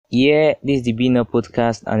Yeah, this is the Bino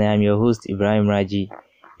podcast, and I am your host Ibrahim Raji.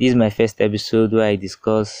 This is my first episode where I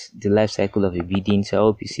discuss the life cycle of a building, so I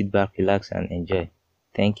hope you sit back, relax, and enjoy.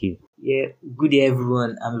 Thank you. Yeah, good day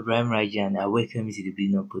everyone. I'm Ibrahim Raji, and I welcome you to the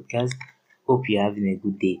Bino podcast. Hope you're having a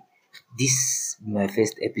good day. This is my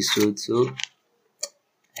first episode, so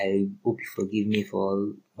I hope you forgive me for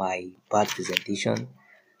all my bad presentation.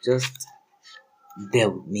 Just bear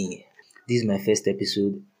with me. This is my first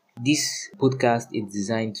episode. This podcast is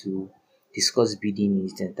designed to discuss building in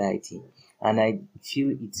its entirety, and I feel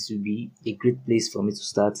it should be a great place for me to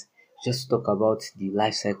start just to talk about the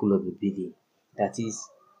life cycle of a building. That is,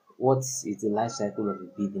 what is the life cycle of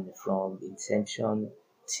a building from inception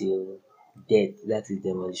till death, that is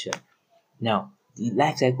demolition. Now, the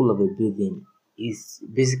life cycle of a building is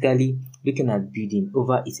basically looking at building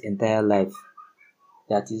over its entire life,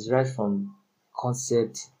 that is right from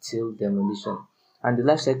concept till demolition. And the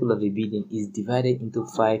life cycle of a building is divided into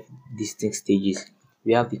five distinct stages.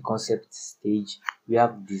 We have the concept stage, we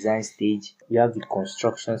have the design stage, we have the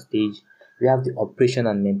construction stage, we have the operation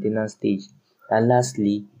and maintenance stage, and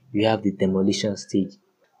lastly, we have the demolition stage.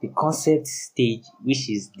 The concept stage,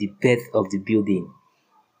 which is the birth of the building.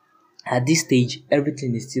 At this stage,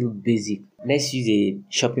 everything is still basic. Let's use a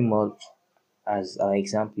shopping mall as our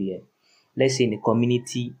example here. Let's say in a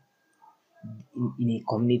community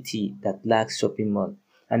that lacks shopping mall,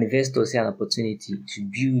 an investor see an opportunity to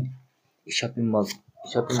build a shopping mall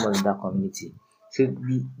in that community. So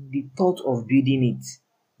the thought of building it,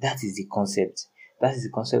 that is the concept. That is the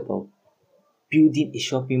concept of building a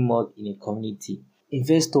shopping mall in a community.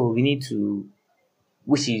 Investor, we need to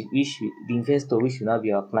the investor, which will now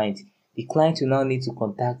be our client. The client will now need to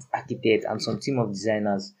contact architect and some team of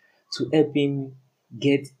designers to help him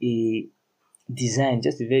get a design,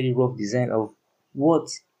 just a very rough design of what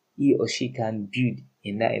he or she can build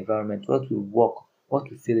in that environment, what will work, what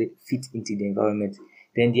will fit into the environment.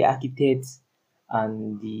 Then the architects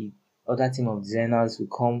and the other team of designers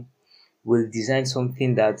will design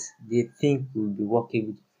something that they think will be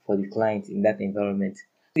workable for the client in that environment.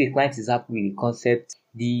 If the client is happy with the concept,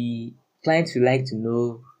 the client will like to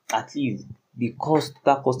know at least the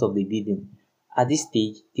total cost of the building. At this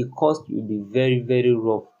stage, the cost will be very, very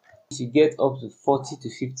rough. You should get up to 40 to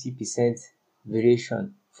 50%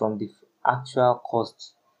 variation from the actual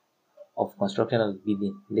cost of construction of the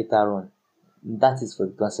building later on. That is for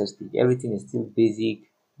the concept stage. Everything is still basic,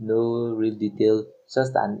 no real detail,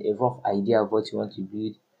 just a rough idea of what you want to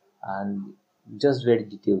build and just very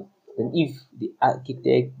detailed. Then if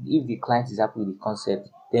the client is happy with the concept,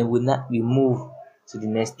 then we move to the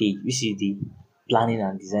next stage, which is the planning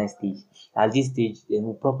and design stage. At this stage, then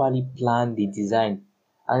we properly plan the design.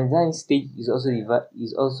 And the design stage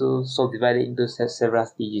is also subdivided into several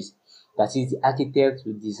stages. That is, the architect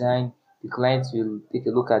will design, the client will take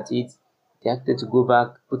a look at it, the architect will go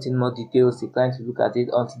back, put in more details, the client will look at it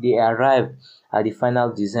until they arrive at the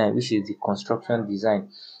final design, which is the construction design.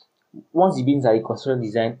 Once the buildings are in construction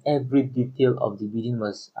design, every detail of the building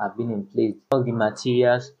must have been in place. All the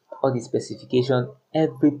materials, all the specification,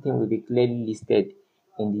 everything will be clearly listed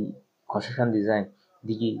in the construction design.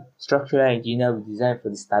 The structural engineer will design for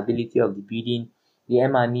the stability of the building. The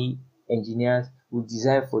M&E engineers will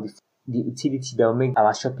design for the utility that will make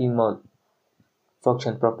our shopping mall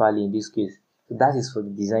function properly in this case. So that is for the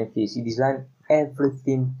design phase. You design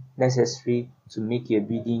everything necessary to make your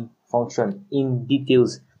building function in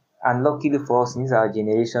details. And luckily for us in this our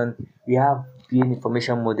generation, we have building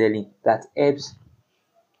information modeling that helps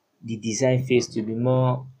the design phase to be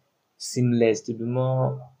more seamless, to be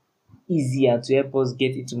more easier, to help us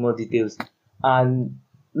get into more details. And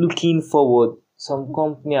looking forward, some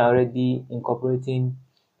company are already incorporating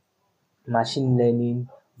machine learning,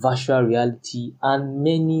 virtual reality, and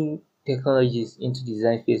many technologies into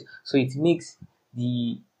design phase. So it makes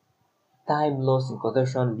the time lost in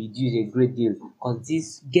construction reduce a great deal, because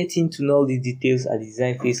this getting to know all these details at the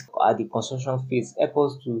design phase, at the construction phase, help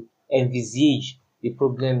us to envisage the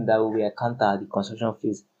problem that we will encounter at the construction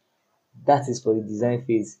phase. That is for the design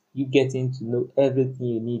phase. You getting to know everything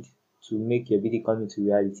you need to make your building come into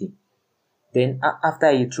reality. Then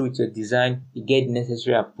after you through with your design, you get the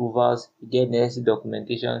necessary approvals, you get necessary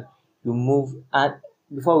documentation, you move, and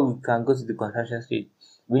before we can go to the construction stage,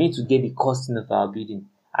 we need to get the costing of our building.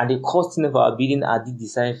 And the costing of our building at the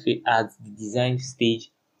design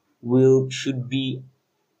stage should be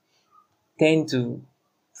 10 to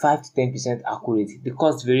 5 to 10% accurate. The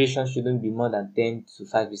cost variation shouldn't be more than 10 to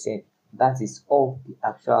 5%. That is all the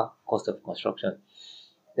actual cost of construction.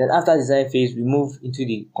 Then after design phase, we move into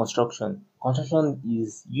the construction. Construction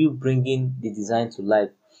is you bringing the design to life.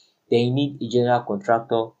 Then you need a general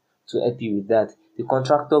contractor to help you with that. The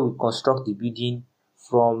contractor will construct the building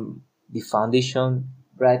from the foundation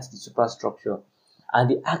right to the superstructure, and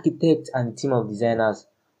the architect and the team of designers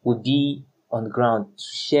will be on the ground to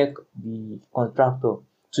check the contractor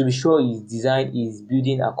to be sure his design is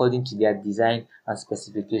building according to their design and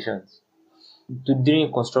specifications.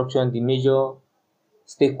 During construction, the major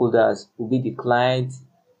stakeholders will be the client,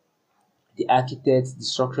 the architect, the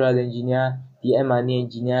structural engineer, the M&E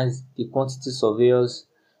engineers, the quantity surveyors,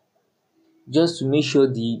 just to make sure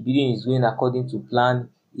the building is going according to plan,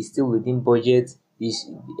 is still within budget, the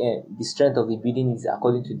strength of the building is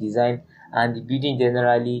according to design, and the building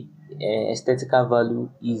generally aesthetical value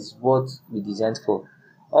is what we designed for.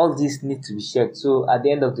 All this need to be checked, so at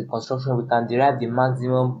the end of the construction we can derive the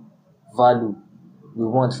maximum value we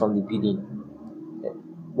want from the building.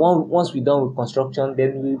 Once we're done with construction,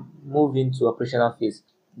 then we move into operational phase.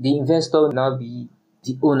 The investor will now be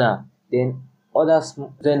the owner. Then other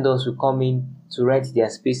vendors will come in to rent their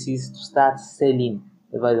spaces to start selling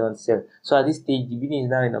whatever they want to sell. So at this stage, the building is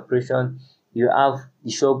now in operation. You have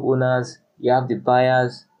the shop owners, you have the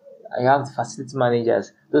buyers, you have the facility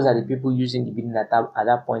managers. Those are the people using the building at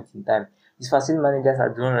that point in time. These facility managers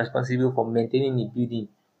are the one responsible for maintaining the building,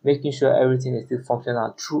 making sure everything is still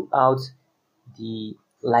functional throughout the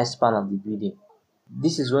lifespan of the building.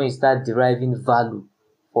 This is when you start deriving value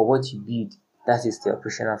for what you build. That is the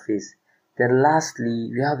operational phase. Then lastly,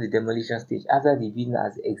 we have the demolition stage after the building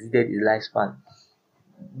has exceeded its lifespan.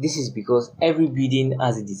 This is because every building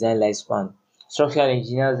has a design lifespan. Structural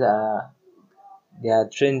engineers they are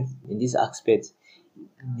trained in this aspect.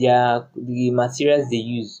 The materials they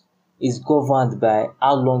use is governed by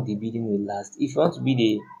how long the building will last. If you want a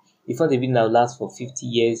building that will last for 50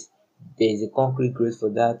 years, there is a concrete grade for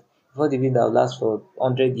that. If you want a building that will last for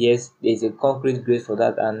 100 years, there is a concrete grade for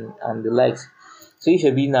that, and the likes. So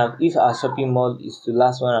if our shopping mall is to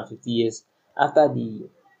last 150 years, after the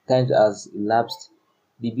time has elapsed,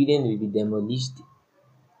 the building will be demolished,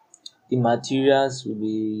 the materials will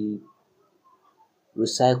be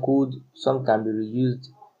recycled, some can be reused,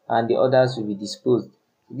 and the others will be disposed.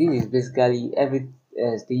 This is basically every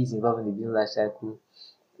stage involved in the building life cycle.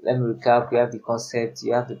 Let me recap: you have the concept,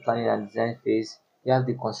 you have the planning and design phase, you have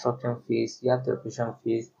the construction phase, you have the operation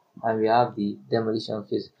phase, and we have the demolition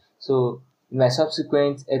phase. So in my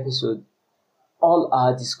subsequent episode, all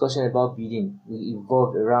our discussion about building will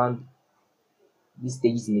evolve around these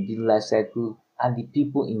stages in the building life cycle and the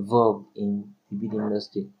people involved in the building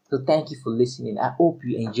industry. So thank you for listening. I hope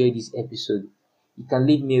you enjoyed this episode. You can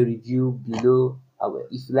leave me a review below.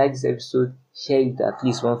 If you like this episode, share it with at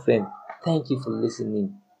least one friend. Thank you for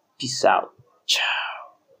listening. Peace out. Ciao.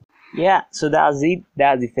 Yeah, so that was it.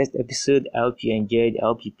 That was the first episode. I hope you enjoyed. I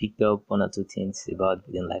hope you picked up one or two things about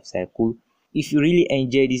building life cycle. If you really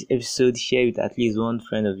enjoyed this episode, share it with at least one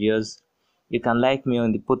friend of yours. You can like me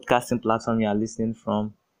on the podcasting platform you are listening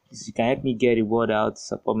from. You can help me get the word out,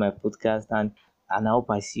 support my podcast, and I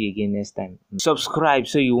hope I see you again next time. Subscribe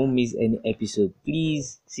so you won't miss any episode.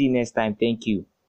 Please see you next time. Thank you.